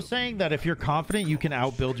am saying that if you're confident you can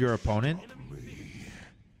outbuild your opponent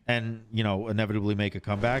and, you know, inevitably make a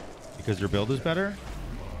comeback because your build is better,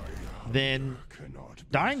 then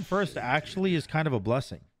dying first actually is kind of a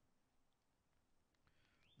blessing.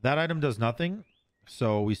 That item does nothing,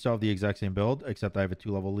 so we still have the exact same build, except I have a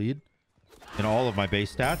 2-level lead in all of my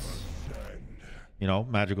base stats. You know,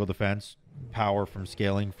 magical defense, power from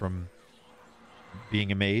scaling from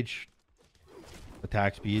being a mage,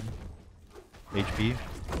 attack speed, HP.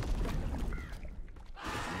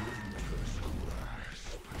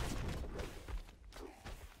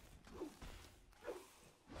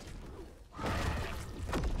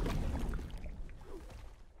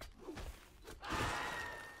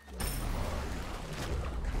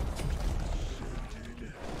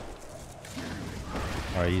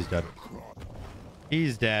 All right, he's dead.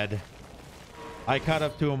 He's dead. I caught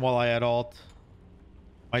up to him while I had ult.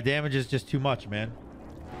 My damage is just too much, man.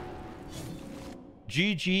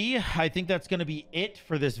 GG. I think that's going to be it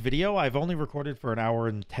for this video. I've only recorded for 1 hour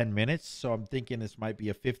and 10 minutes, so I'm thinking this might be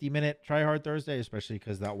a 50-minute tryhard Thursday, especially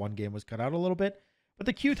because that one game was cut out a little bit. But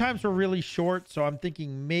the queue times were really short, so I'm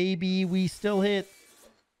thinking maybe we still hit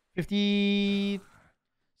 50...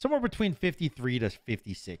 Somewhere between 53 to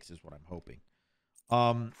 56 is what I'm hoping.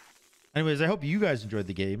 Anyways, I hope you guys enjoyed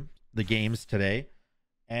the games today.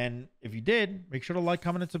 And if you did, make sure to like,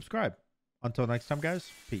 comment, and subscribe. Until next time, guys,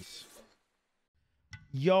 peace.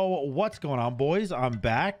 Yo, what's going on, boys? I'm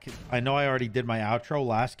back. I know I already did my outro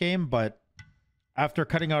last game, but after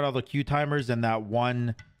cutting out all the queue timers and that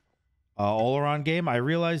one all-around game, I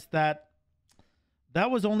realized that that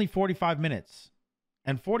was only 45 minutes.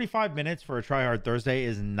 And 45 minutes for a tryhard Thursday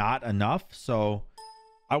is not enough, so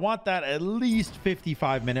I want that at least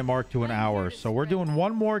 55-minute mark to an hour. So we're doing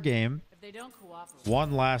one more game.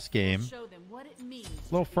 One last game.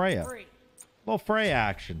 Little Freya. Little Freya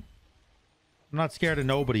action. I'm not scared of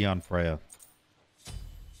nobody on Freya.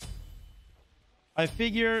 I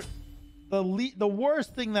figure the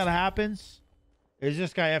worst thing that happens is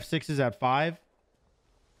this guy F6 is at 5.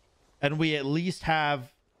 And we at least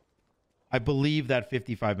have, I believe, that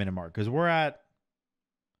 55-minute mark. Because we're at,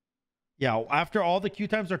 yeah, after all the queue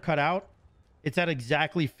times are cut out, it's at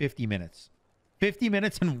exactly 50 minutes. 50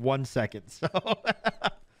 minutes and 1 second. So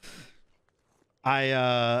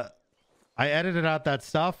I edited out that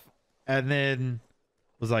stuff and then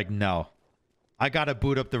was like, no, I got to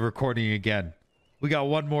boot up the recording again. We got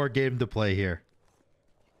one more game to play here.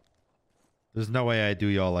 There's no way I do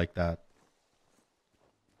y'all like that.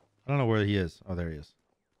 I don't know where he is. Oh, there he is.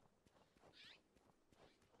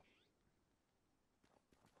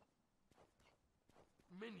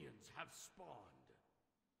 Minions have spawned.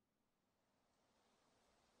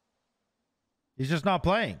 He's just not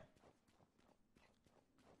playing.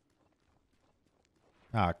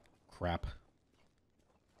 Ah, crap.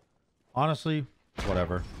 Honestly,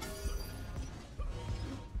 whatever.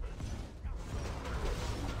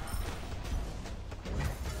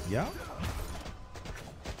 Yeah.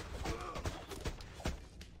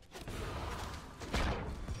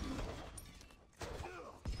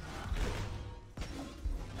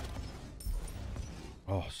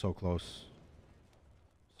 Oh, so close.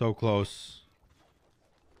 So close.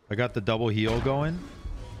 I got the double heal going.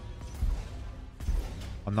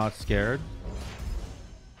 I'm not scared.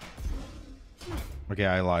 Okay,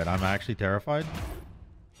 I lied. I'm actually terrified.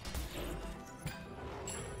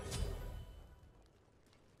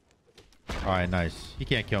 Alright, nice. He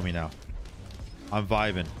can't kill me now. I'm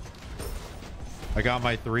vibing. I got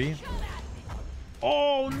my 3.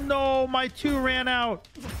 Oh no, my 2 ran out.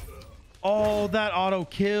 Oh, that auto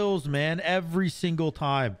kills, man. Every single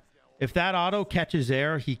time. If that auto catches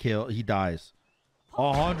air, he dies.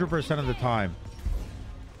 100% of the time.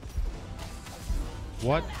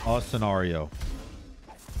 What a scenario.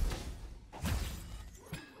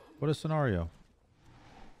 What a scenario.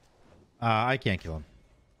 I can't kill him.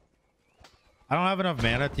 I don't have enough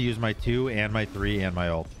mana to use my 2 and my 3 and my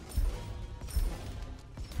ult.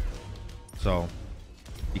 So,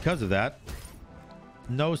 because of that,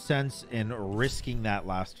 no sense in risking that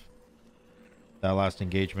last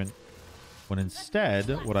engagement. When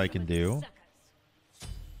instead, what I can do,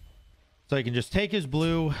 so I can just take his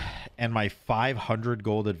blue and my 500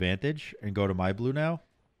 gold advantage and go to my blue now.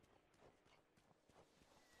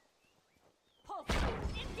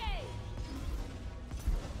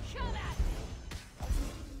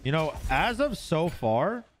 You know, as of so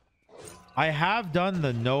far, I have done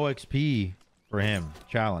the no XP for him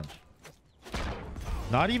challenge.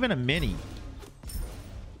 Not even a mini.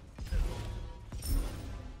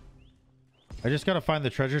 I just gotta find the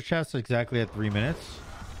treasure chest exactly at 3 minutes.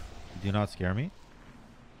 Do not scare me.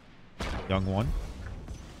 Young one.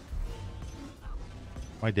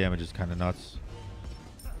 My damage is kind of nuts.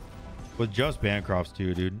 With just Bancrofts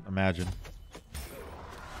too, dude. Imagine.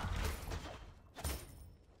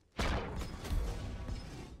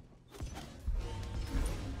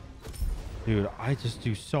 Dude, I just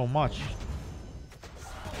do so much.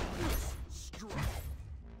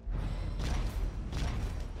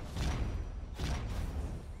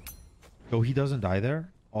 Oh, he doesn't die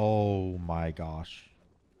there? Oh my gosh.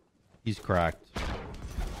 He's cracked.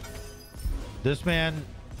 This man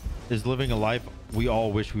is living a life we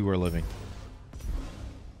all wish we were living.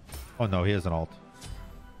 Oh no, he has an ult.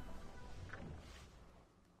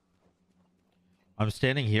 I'm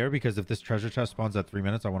standing here because if this treasure chest spawns at 3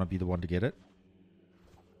 minutes, I want to be the one to get it.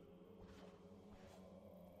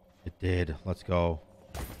 It did. Let's go.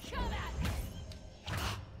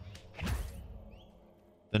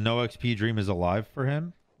 The no XP dream is alive for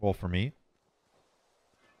him. Well, for me.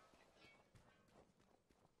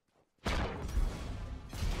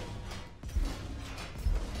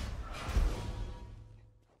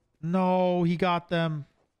 No, he got them.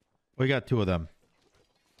 We got 2 of them.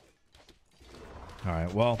 All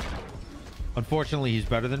right, well, unfortunately, he's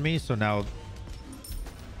better than me. So now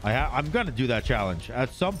I'm going to do that challenge.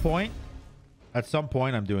 At some point,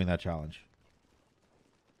 I'm doing that challenge.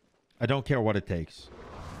 I don't care what it takes.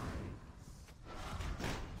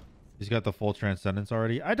 He's got the full transcendence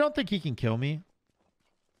already. I don't think he can kill me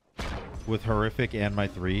with horrific and my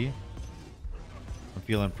 3. I'm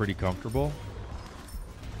feeling pretty comfortable.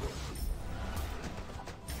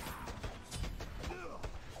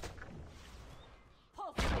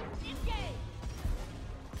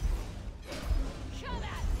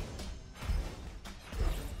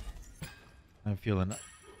 I'm feeling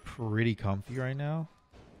pretty comfy right now.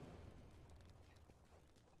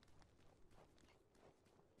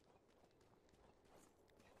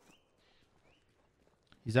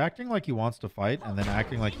 He's acting like he wants to fight and then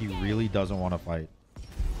acting like he really doesn't want to fight.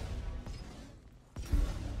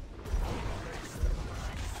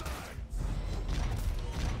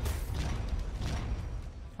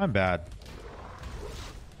 I'm bad.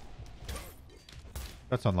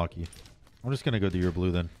 That's unlucky. I'm just going to go to your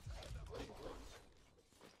blue then.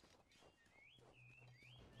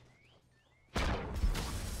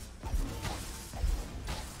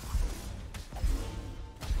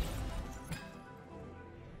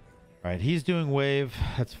 All right, he's doing wave.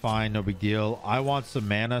 That's fine. No big deal. I want some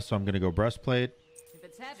mana, so I'm going to go breastplate. If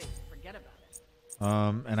it's heavy, forget about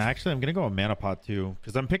it. And actually, I'm going to go a mana pot too,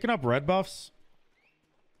 because I'm picking up red buffs.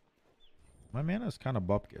 My mana is kind of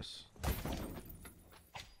bupkis.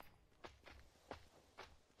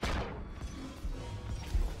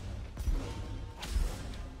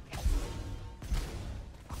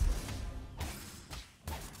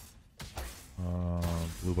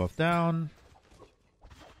 Blue buff down.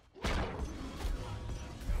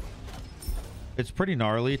 It's pretty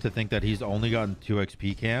gnarly to think that he's only gotten 2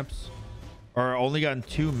 XP camps, or only gotten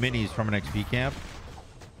 2 minis from an XP camp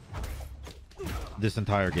this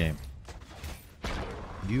entire game.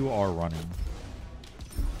 You are running.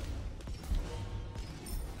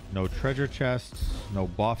 No treasure chests, no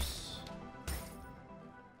buffs.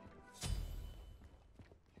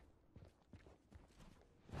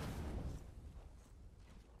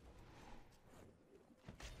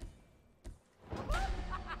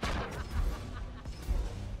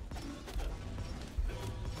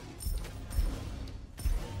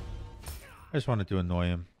 I just wanted to annoy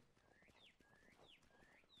him.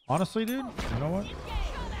 Honestly, dude, you know what?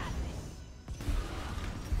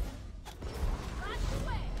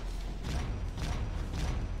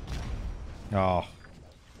 Oh.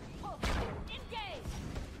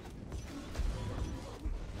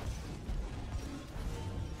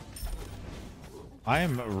 I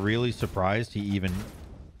am really surprised he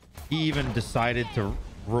even decided to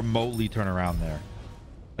remotely turn around there.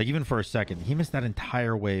 Like, even for a second. He missed that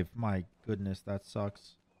entire wave. My goodness, that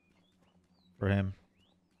sucks for him.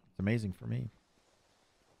 It's amazing for me.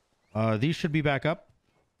 These should be back up.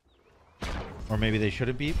 Or maybe they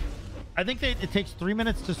shouldn't be. I think it takes 3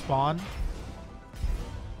 minutes to spawn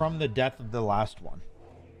from the death of the last one.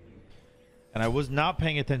 And I was not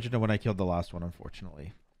paying attention to when I killed the last one,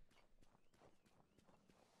 unfortunately.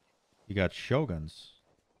 You got Shoguns.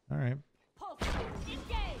 All right.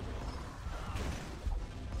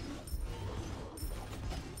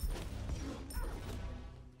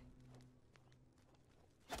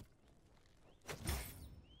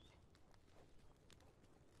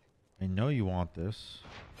 I know you want this.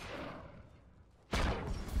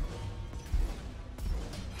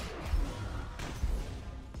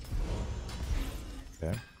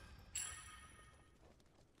 Okay.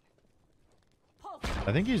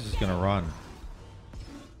 I think he's just gonna run. I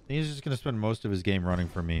think he's just gonna spend most of his game running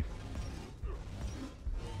for me.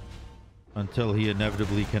 Until he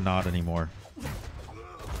inevitably cannot anymore.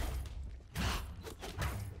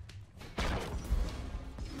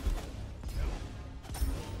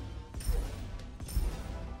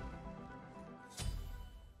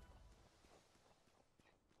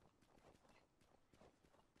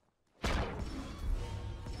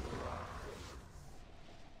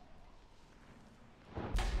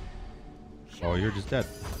 Oh, you're just dead.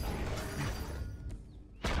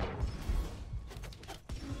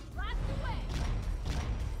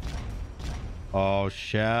 Oh,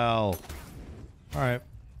 shell. All right.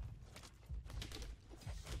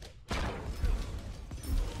 Yeah,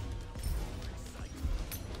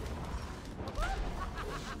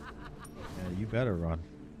 you better run.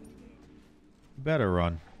 You better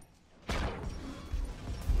run.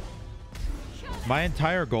 My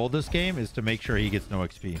entire goal this game is to make sure he gets no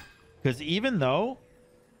XP. Because even though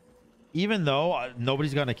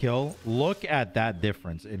nobody's gonna kill, look at that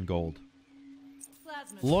difference in gold.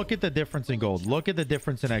 Look at the difference in gold. Look at the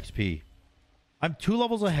difference in XP. I'm 2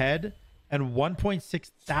 levels ahead and 1.6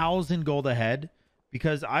 thousand gold ahead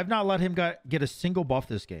because I've not let him get a single buff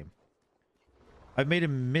this game. I've made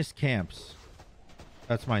him miss camps.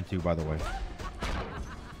 That's mine too, by the way.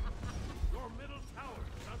 Your middle tower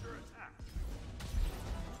is under attack.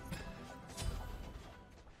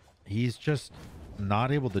 He's just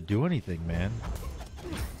not able to do anything, man.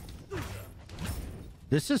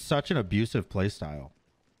 This is such an abusive playstyle.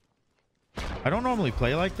 I don't normally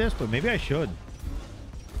play like this, but maybe I should.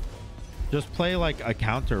 Just play like a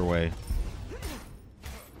counter way.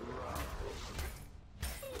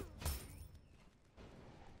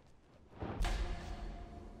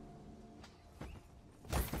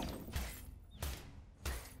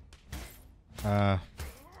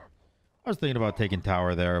 I was thinking about taking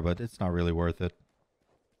tower there, but it's not really worth it.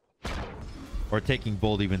 Or taking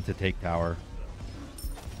bold even to take tower.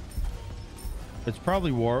 It's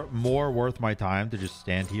probably more worth my time to just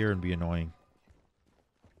stand here and be annoying.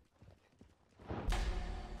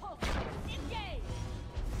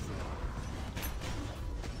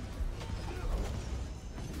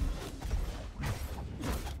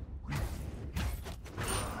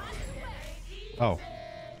 Oh,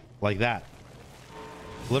 like that.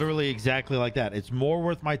 Literally exactly like that. It's more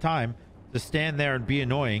worth my time to stand there and be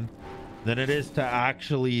annoying than it is to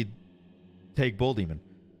actually take Bull Demon.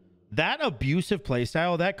 That abusive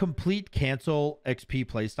playstyle, that complete cancel XP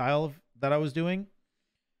playstyle that I was doing,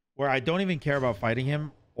 where I don't even care about fighting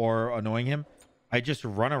him or annoying him. I just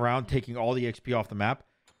run around taking all the XP off the map,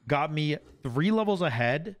 got me 3 levels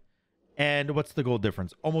ahead. And what's the gold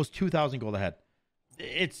difference? Almost 2,000 gold ahead.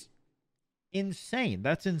 It's insane.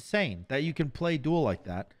 That's insane that you can play Duel like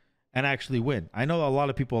that and actually win. I know a lot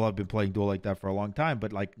of people have been playing Duel like that for a long time,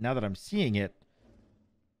 but like now that I'm seeing it,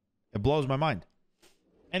 it blows my mind.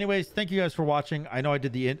 Anyways, thank you guys for watching. I know I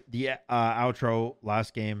did the outro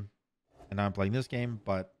last game and now I'm playing this game,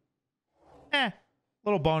 but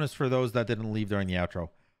little bonus for those that didn't leave during the outro.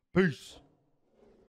 Peace.